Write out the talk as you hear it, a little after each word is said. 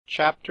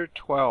Chapter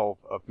 12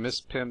 of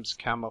Miss Pym's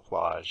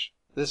Camouflage.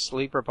 This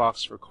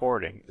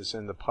recording is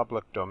in the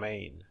public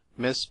domain.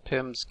 Miss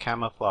Pym's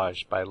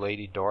Camouflage by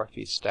Lady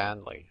Dorothy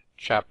Stanley.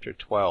 Chapter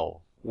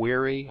 12.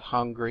 Weary,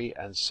 hungry,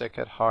 and sick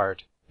at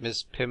heart,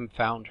 Miss Pym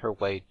found her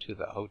way to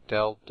the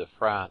Hotel de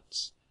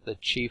France, the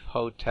chief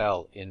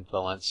hotel in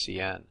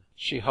Valenciennes.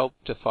 She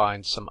hoped to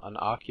find some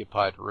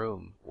unoccupied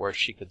room where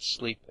she could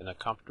sleep in a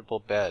comfortable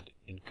bed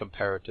in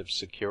comparative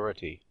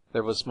security.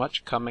 There was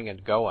much coming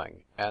and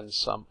going, and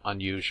some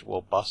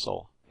unusual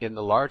bustle. In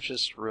the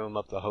largest room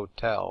of the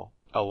hotel,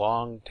 a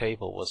long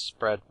table was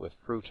spread with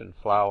fruit and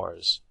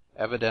flowers.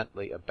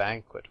 Evidently a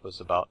banquet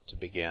was about to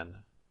begin.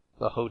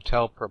 The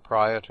hotel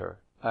proprietor,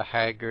 a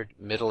haggard,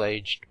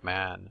 middle-aged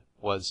man,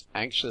 was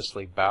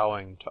anxiously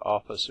bowing to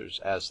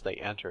officers as they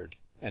entered,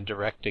 and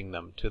directing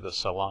them to the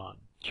salon.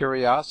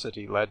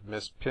 Curiosity led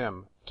Miss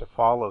Pym to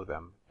follow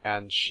them,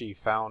 and she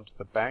found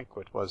the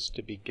banquet was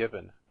to be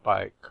given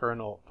by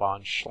Colonel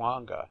von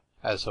Schlange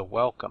as a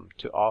welcome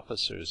to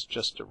officers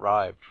just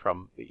arrived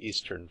from the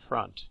Eastern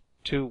Front.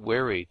 Too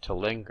weary to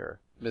linger,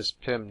 Miss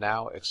Pym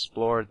now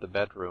explored the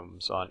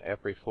bedrooms on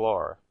every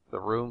floor. The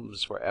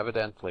rooms were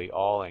evidently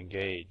all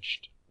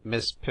engaged.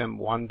 Miss Pym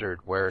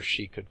wondered where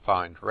she could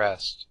find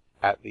rest.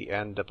 At the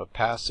end of a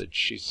passage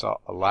she saw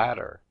a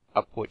ladder,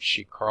 up which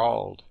she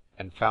crawled,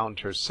 and found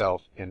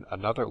herself in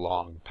another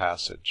long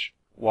passage.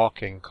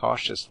 Walking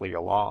cautiously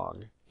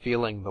along,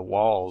 feeling the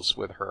walls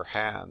with her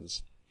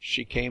hands,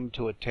 she came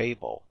to a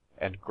table,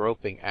 and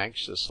groping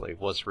anxiously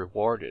was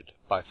rewarded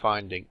by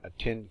finding a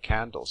tin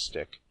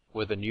candlestick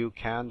with a new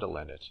candle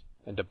in it,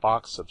 and a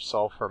box of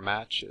sulphur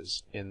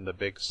matches in the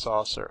big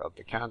saucer of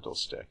the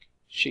candlestick.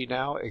 She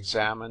now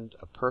examined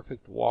a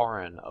perfect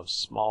warren of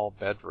small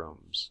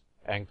bedrooms,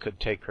 and could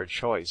take her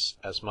choice,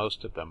 as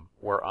most of them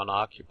were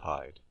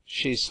unoccupied.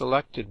 She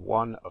selected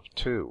one of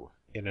two,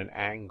 in an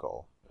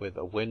angle, with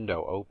a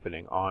window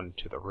opening on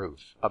to the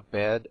roof. A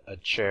bed, a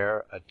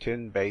chair, a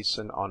tin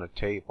basin on a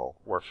table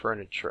were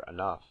furniture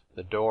enough.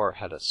 The door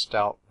had a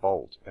stout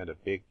bolt and a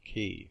big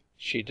key.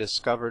 She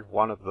discovered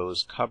one of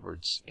those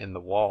cupboards in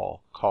the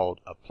wall called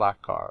a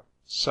placard,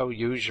 so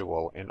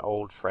usual in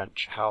old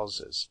French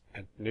houses,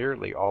 and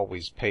nearly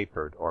always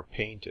papered or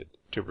painted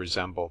to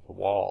resemble the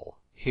wall.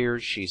 Here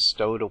she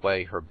stowed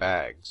away her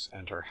bags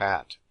and her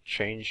hat,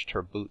 changed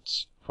her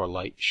boots for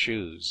light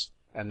shoes,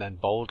 and then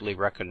boldly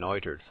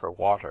reconnoitred for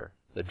water.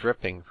 The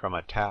dripping from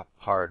a tap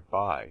hard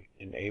by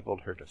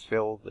enabled her to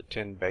fill the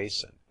tin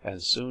basin,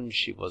 and soon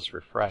she was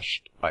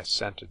refreshed by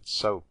scented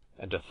soap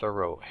and a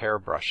thorough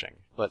hair-brushing.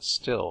 But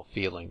still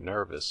feeling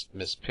nervous,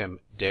 Miss Pym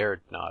dared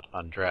not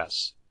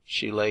undress.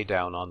 She lay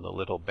down on the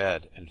little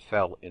bed and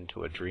fell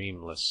into a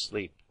dreamless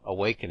sleep,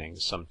 awakening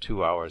some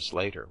 2 hours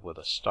later with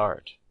a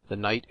start. The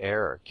night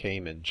air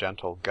came in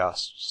gentle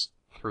gusts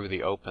through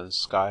the open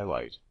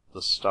skylight.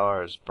 The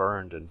stars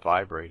burned and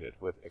vibrated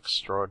with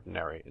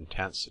extraordinary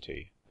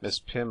intensity. Miss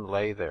Pym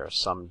lay there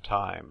some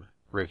time,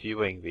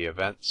 reviewing the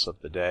events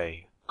of the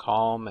day.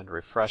 Calm and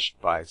refreshed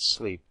by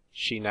sleep,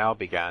 she now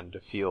began to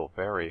feel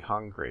very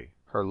hungry.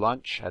 Her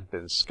lunch had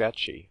been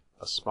sketchy.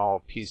 A small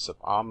piece of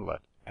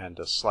omelette and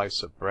a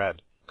slice of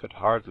bread could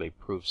hardly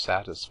prove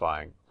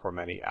satisfying for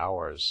many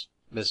hours.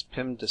 Miss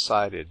Pym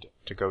decided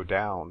to go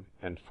down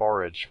and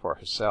forage for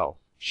herself.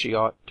 She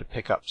ought to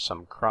pick up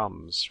some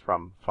crumbs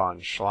from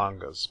von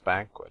Schlange's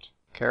banquet.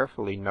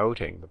 Carefully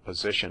noting the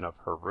position of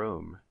her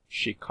room,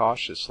 she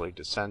cautiously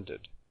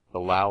descended. The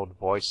loud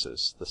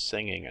voices, the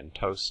singing and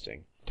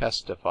toasting,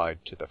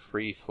 testified to the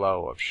free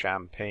flow of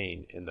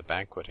champagne in the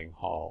banqueting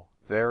hall.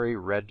 Very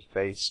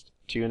red-faced,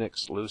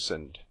 tunics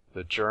loosened,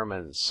 the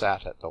Germans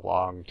sat at the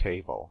long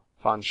table.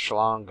 Von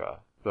Schlange,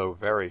 though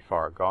very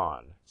far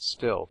gone,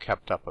 still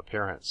kept up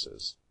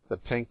appearances. The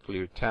pink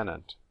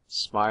lieutenant,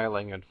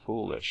 smiling and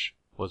foolish,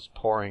 was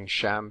pouring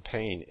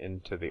champagne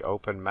into the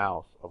open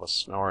mouth of a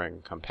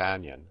snoring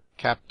companion.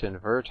 Captain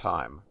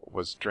Wertheim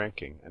was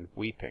drinking and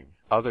weeping.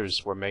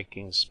 Others were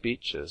making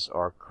speeches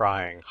or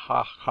crying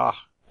 "ha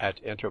ha"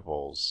 at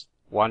intervals.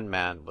 One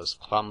man was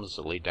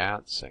clumsily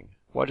dancing.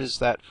 "What is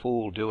that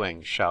fool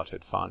doing?"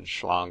 shouted von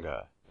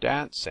Schlange.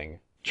 "Dancing?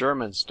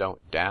 Germans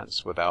don't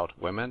dance without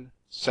women.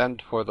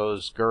 Send for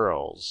those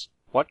girls."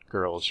 "What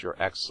girls,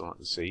 your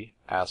Excellency?"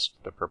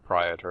 asked the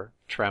proprietor,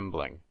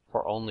 trembling,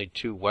 for only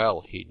too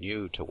well he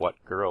knew to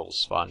what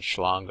girls von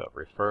Schlange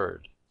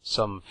referred.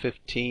 Some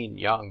 15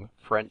 young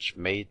French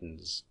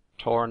maidens,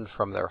 torn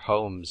from their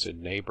homes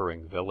in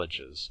neighbouring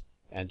villages,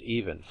 and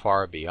even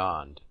far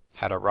beyond,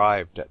 had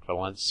arrived at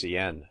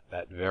Valenciennes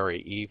that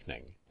very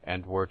evening,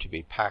 and were to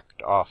be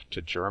packed off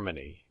to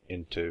Germany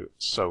into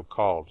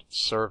so-called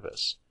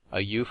service,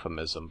 a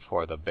euphemism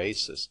for the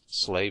basest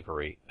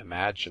slavery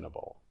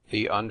imaginable.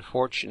 The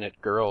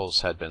unfortunate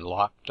girls had been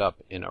locked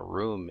up in a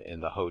room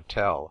in the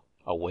hotel,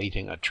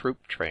 awaiting a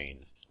troop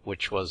train,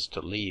 which was to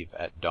leave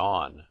at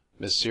dawn.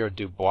 Monsieur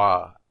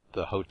Dubois,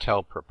 the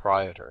hotel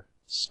proprietor,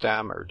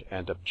 stammered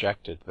and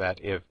objected that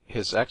if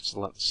His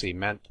Excellency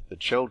meant the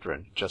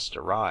children just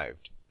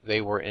arrived, they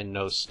were in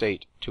no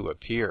state to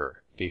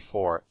appear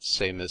before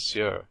ces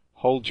messieurs.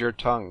 "Hold your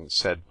tongue,"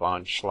 said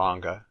von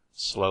Schlange.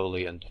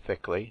 slowly and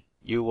thickly.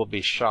 "You will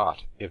be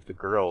shot if the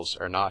girls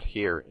are not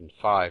here in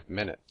 5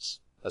 minutes."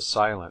 A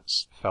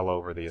silence fell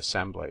over the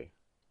assembly.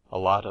 A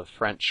lot of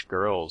French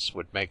girls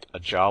would make a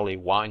jolly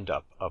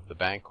wind-up of the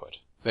banquet.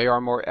 "They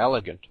are more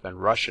elegant than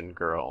Russian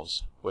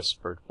girls,"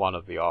 whispered one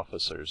of the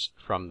officers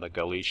from the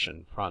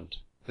Galician front.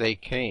 They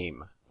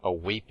came, a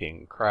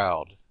weeping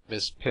crowd.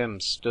 Miss Pym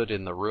stood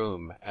in the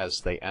room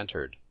as they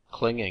entered,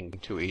 clinging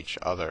to each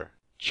other.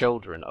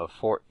 Children of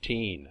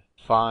 14,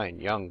 fine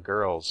young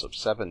girls of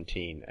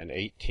 17 and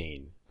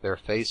 18, their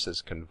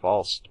faces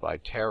convulsed by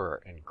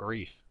terror and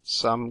grief.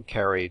 Some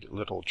carried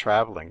little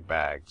travelling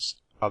bags,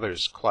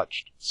 others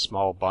clutched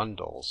small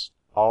bundles.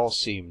 All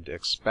seemed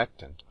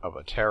expectant of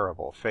a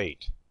terrible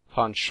fate.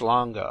 Von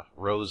Schlange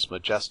rose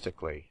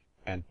majestically,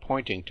 and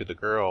pointing to the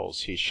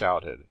girls, he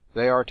shouted,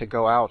 "They are to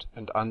go out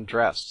and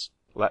undress.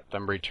 Let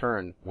them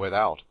return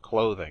without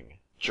clothing.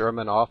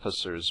 German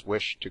officers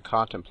wish to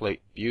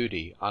contemplate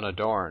beauty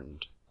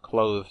unadorned.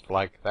 Clothed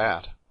like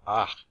that,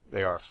 ah,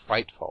 they are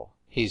frightful."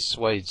 He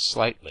swayed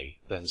slightly,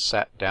 then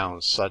sat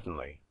down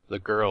suddenly. The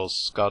girls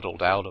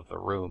scuttled out of the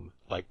room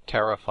like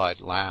terrified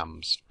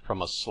lambs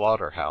from a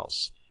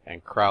slaughter-house,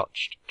 and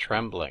crouched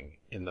trembling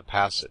in the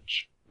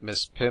passage.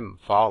 Miss Pym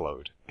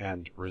followed,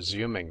 and,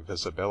 resuming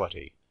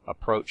visibility,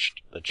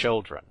 approached the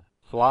children.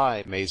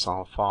 "Fly, mes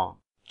enfants,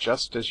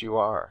 just as you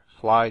are.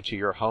 Fly to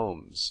your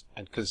homes,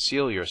 and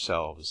conceal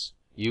yourselves,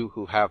 you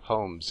who have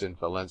homes in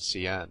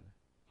Valenciennes.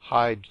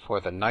 Hide for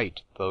the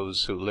night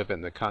those who live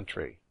in the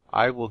country.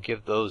 I will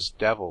give those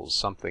devils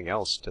something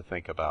else to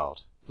think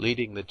about."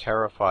 Leading the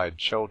terrified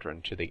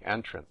children to the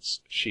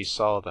entrance, she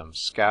saw them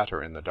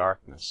scatter in the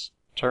darkness.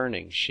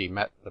 Turning, she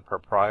met the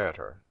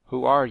proprietor.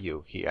 "Who are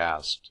you?" he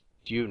asked.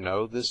 "Do you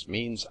know this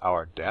means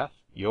our death,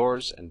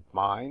 yours and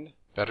mine?"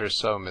 "Better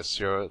so,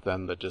 monsieur,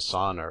 than the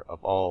dishonour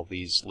of all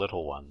these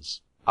little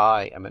ones.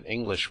 I am an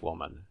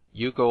Englishwoman.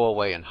 You go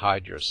away and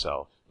hide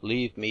yourself.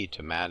 Leave me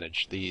to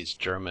manage these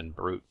German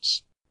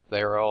brutes.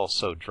 They are all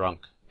so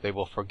drunk, they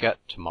will forget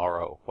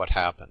tomorrow what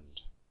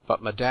happened."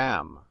 "But,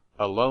 madame,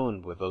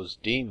 alone with those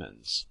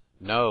demons!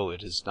 No,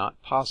 it is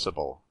not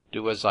possible."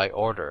 "Do as I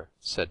order,"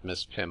 said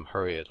Miss Pym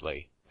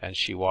hurriedly, and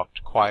she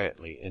walked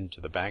quietly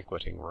into the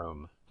banqueting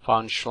room.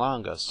 Von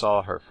Schlange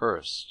saw her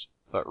first,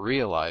 but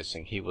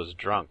realizing he was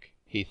drunk,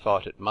 he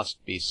thought it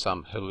must be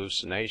some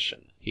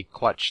hallucination. He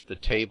clutched the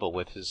table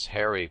with his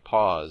hairy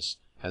paws,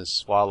 and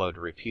swallowed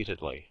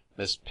repeatedly.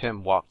 Miss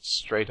Pym walked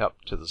straight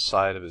up to the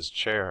side of his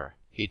chair.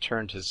 He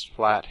turned his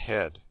flat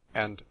head,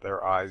 and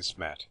their eyes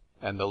met,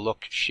 and the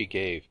look she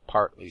gave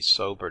partly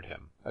sobered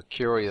him. A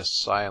curious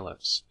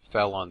silence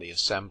fell on the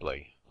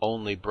assembly,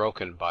 only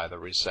broken by the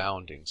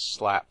resounding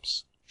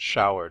slaps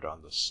showered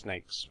on the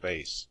snake's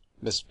face.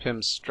 Miss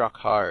Pym struck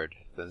hard,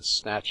 then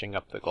snatching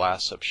up the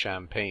glass of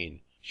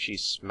champagne, she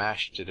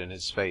smashed it in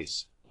his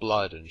face,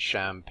 blood and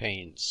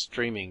champagne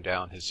streaming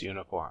down his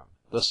uniform.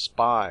 "The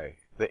spy!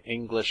 The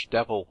English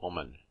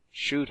devil-woman!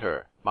 Shoot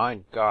her!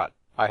 Mein Gott!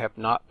 I have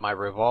not my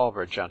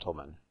revolver,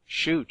 gentlemen!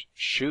 Shoot!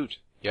 Shoot!"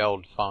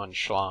 yelled Von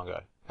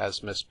Schlange,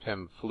 as Miss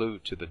Pym flew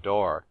to the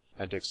door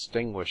and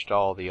extinguished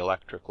all the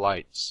electric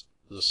lights,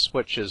 the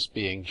switches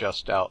being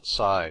just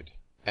outside,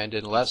 and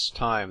in less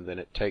time than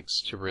it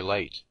takes to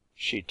relate,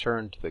 she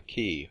turned the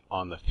key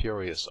on the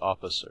furious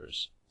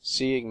officers.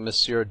 Seeing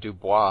Monsieur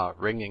Dubois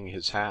wringing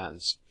his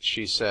hands,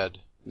 she said,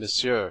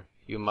 "Monsieur,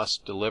 you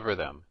must deliver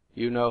them.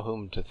 You know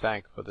whom to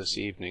thank for this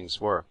evening's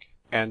work.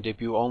 And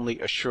if you only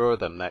assure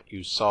them that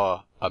you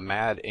saw a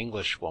mad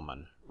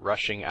Englishwoman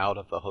rushing out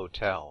of the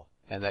hotel,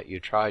 and that you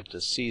tried to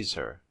seize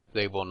her,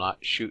 they will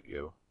not shoot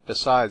you.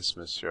 Besides,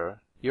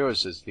 monsieur,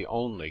 yours is the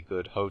only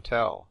good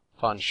hotel.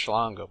 Von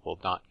Schlange will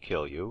not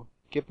kill you.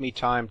 Give me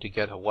time to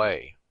get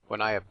away.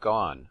 When I have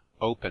gone,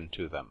 open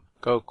to them.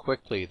 Go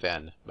quickly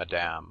then,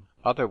 madame,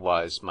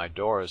 otherwise my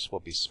doors will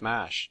be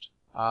smashed.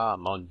 Ah,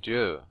 mon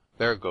Dieu,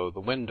 there go the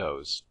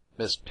windows."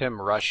 Miss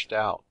Pym rushed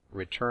out,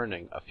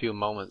 returning a few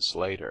moments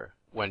later,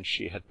 when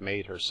she had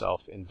made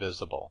herself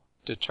invisible.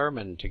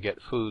 Determined to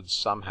get food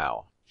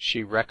somehow,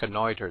 she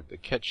reconnoitred the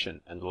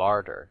kitchen and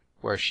larder,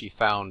 where she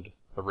found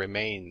the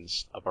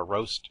remains of a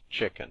roast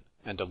chicken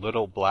and a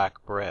little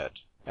black bread,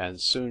 and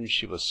soon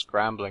she was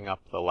scrambling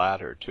up the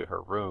ladder to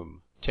her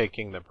room,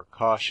 taking the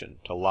precaution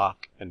to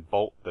lock and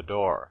bolt the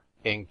door,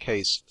 in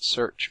case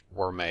search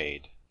were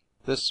made.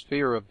 This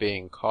fear of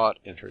being caught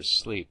in her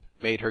sleep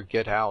made her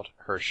get out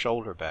her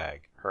shoulder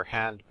bag, her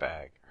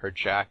hand-bag, her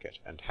jacket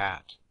and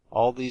hat.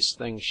 All these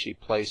things she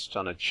placed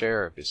on a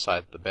chair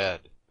beside the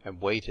bed,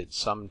 and waited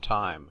some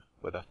time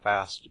with a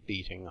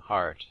fast-beating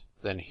heart.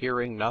 Then,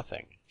 hearing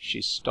nothing,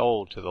 she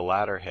stole to the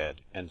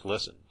ladder-head and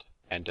listened,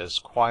 and as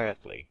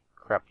quietly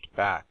crept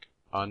back,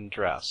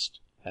 undressed,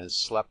 and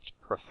slept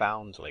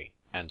profoundly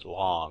and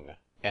long.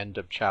 End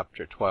of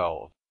chapter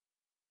 12.